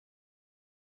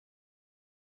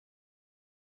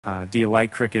Do you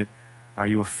like cricket? Are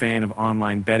you a fan of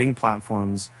online betting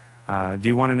platforms? Do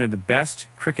you want to know the best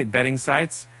cricket betting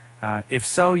sites? If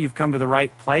so, you've come to the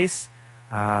right place.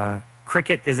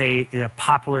 Cricket is a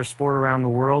popular sport around the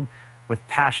world with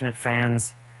passionate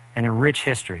fans and a rich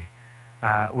history.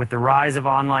 With the rise of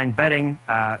online betting,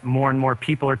 more and more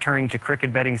people are turning to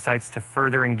cricket betting sites to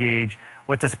further engage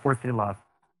with the sport they love.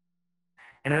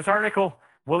 In this article,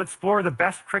 we'll explore the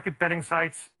best cricket betting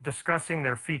sites, discussing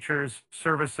their features,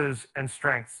 services, and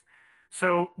strengths.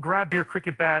 So grab your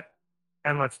cricket bat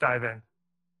and let's dive in.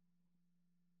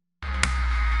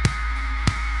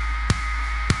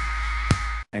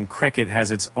 And cricket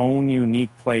has its own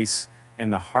unique place in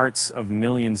the hearts of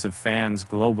millions of fans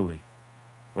globally.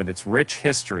 With its rich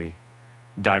history,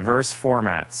 diverse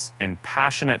formats, and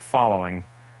passionate following,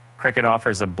 cricket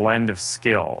offers a blend of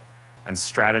skill and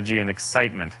strategy and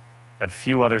excitement that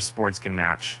few other sports can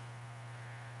match.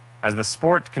 As the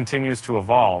sport continues to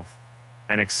evolve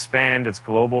and expand its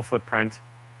global footprint,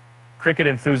 cricket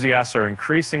enthusiasts are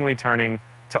increasingly turning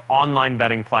to online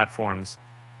betting platforms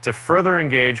to further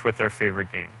engage with their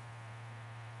favorite game.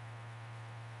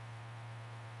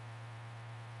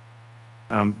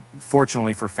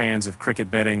 Fortunately for fans of cricket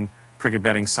betting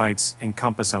sites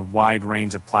encompass a wide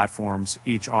range of platforms,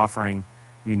 each offering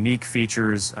unique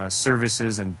features,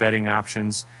 services, and betting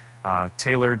options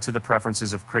tailored to the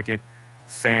preferences of cricket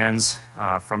fans,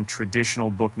 from traditional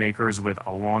bookmakers with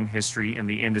a long history in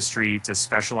the industry to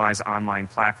specialized online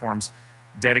platforms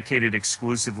dedicated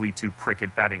exclusively to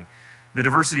cricket betting. The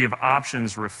diversity of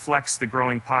options reflects the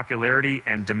growing popularity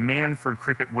and demand for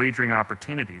cricket wagering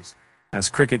opportunities, as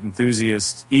cricket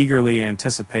enthusiasts eagerly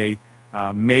anticipate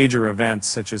major events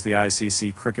such as the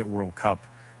ICC Cricket World Cup,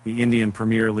 the Indian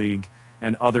Premier League,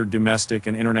 and other domestic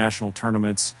and international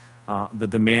tournaments. The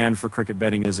demand for cricket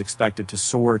betting is expected to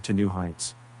soar to new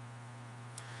heights.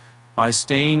 By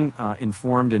staying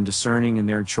informed and discerning in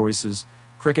their choices,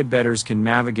 cricket bettors can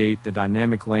navigate the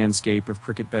dynamic landscape of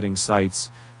cricket betting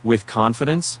sites with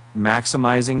confidence,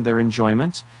 maximizing their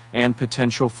enjoyment and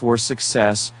potential for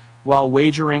success while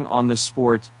wagering on the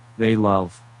sport they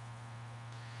love.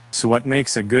 So what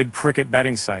makes a good cricket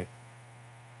betting site?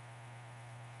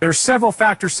 There are several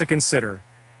factors to consider,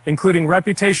 including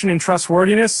reputation and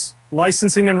trustworthiness,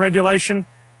 licensing and regulation,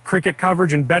 cricket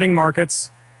coverage and betting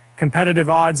markets, competitive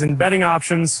odds and betting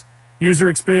options, user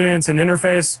experience and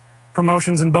interface,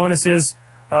 promotions and bonuses,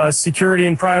 security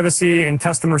and privacy, and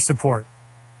customer support.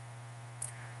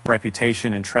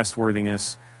 Reputation and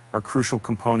trustworthiness are crucial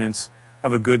components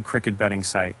of a good cricket betting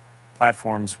site.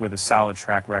 Platforms with a solid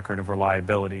track record of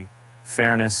reliability,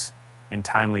 fairness, and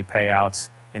timely payouts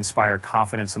inspire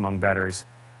confidence among bettors,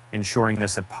 ensuring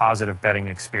this a positive betting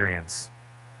experience.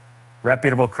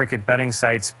 Reputable cricket betting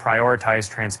sites prioritize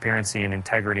transparency and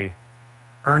integrity,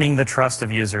 earning the trust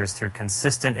of users through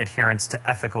consistent adherence to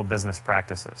ethical business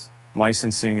practices.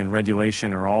 Licensing and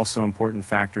regulation are also important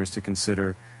factors to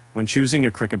consider when choosing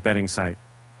a cricket betting site.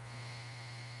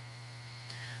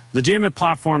 Legitimate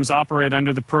platforms operate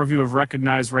under the purview of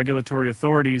recognized regulatory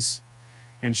authorities,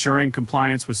 ensuring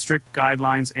compliance with strict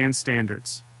guidelines and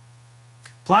standards.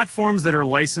 Platforms that are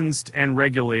licensed and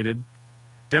regulated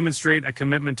demonstrate a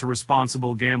commitment to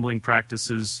responsible gambling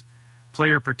practices,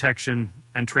 player protection,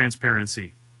 and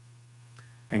transparency.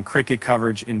 And cricket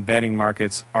coverage in betting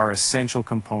markets are essential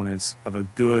components of a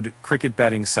good cricket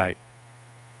betting site.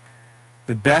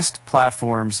 The best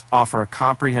platforms offer a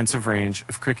comprehensive range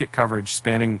of cricket coverage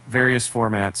spanning various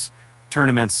formats,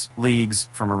 tournaments, leagues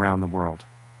from around the world.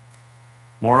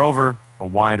 Moreover, a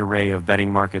wide array of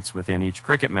betting markets within each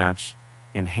cricket match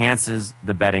enhances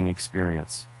the betting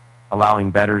experience,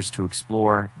 allowing bettors to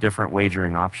explore different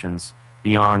wagering options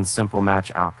beyond simple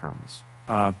match outcomes.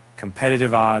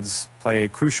 Competitive odds play a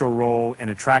crucial role in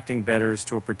attracting bettors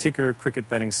to a particular cricket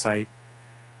betting site.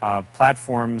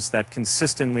 Platforms that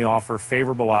consistently offer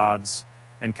favorable odds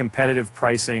and competitive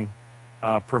pricing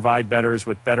provide bettors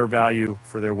with better value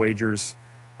for their wagers,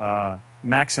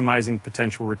 maximizing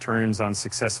potential returns on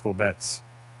successful bets.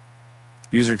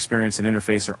 User experience and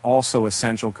interface are also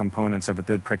essential components of a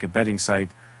good cricket betting site.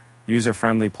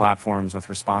 User-friendly platforms with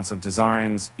responsive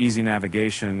designs, easy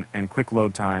navigation, and quick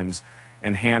load times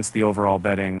enhance the overall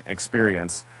betting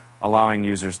experience, allowing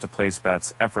users to place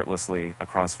bets effortlessly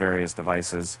across various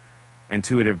devices.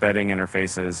 Intuitive betting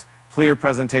interfaces, clear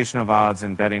presentation of odds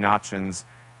and betting options,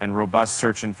 and robust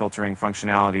search and filtering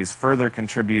functionalities further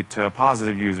contribute to a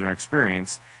positive user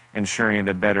experience, ensuring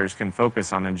that bettors can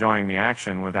focus on enjoying the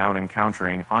action without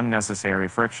encountering unnecessary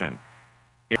friction.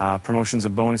 Promotions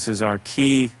and bonuses are a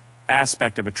key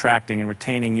aspect of attracting and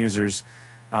retaining users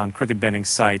on cricket betting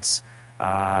sites.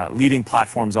 Leading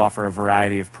platforms offer a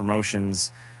variety of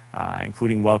promotions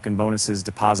including welcome bonuses,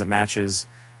 deposit matches,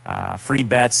 free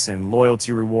bets, and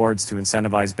loyalty rewards to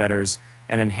incentivize bettors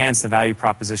and enhance the value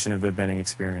proposition of the betting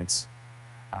experience.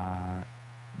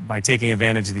 By taking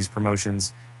advantage of these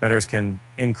promotions, bettors can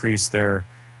increase their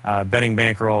betting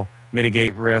bankroll,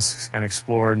 mitigate risks, and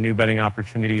explore new betting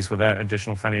opportunities without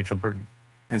additional financial burden.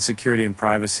 And security and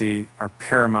privacy are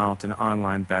paramount in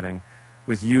online betting,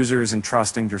 with users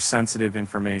entrusting their sensitive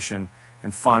information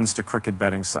and funds to cricket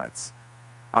betting sites.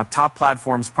 Top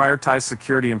platforms prioritize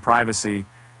security and privacy,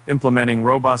 implementing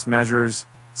robust measures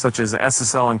such as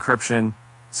SSL encryption,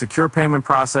 secure payment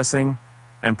processing,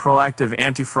 and proactive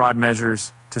anti-fraud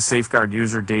measures to safeguard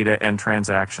user data and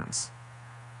transactions.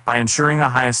 By ensuring the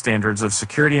highest standards of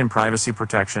security and privacy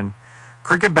protection,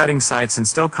 cricket betting sites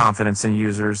instill confidence in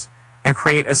users and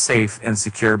create a safe and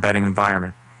secure betting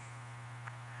environment.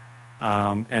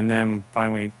 And then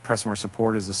finally, customer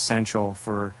support is essential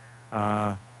for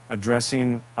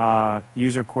addressing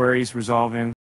user queries, resolving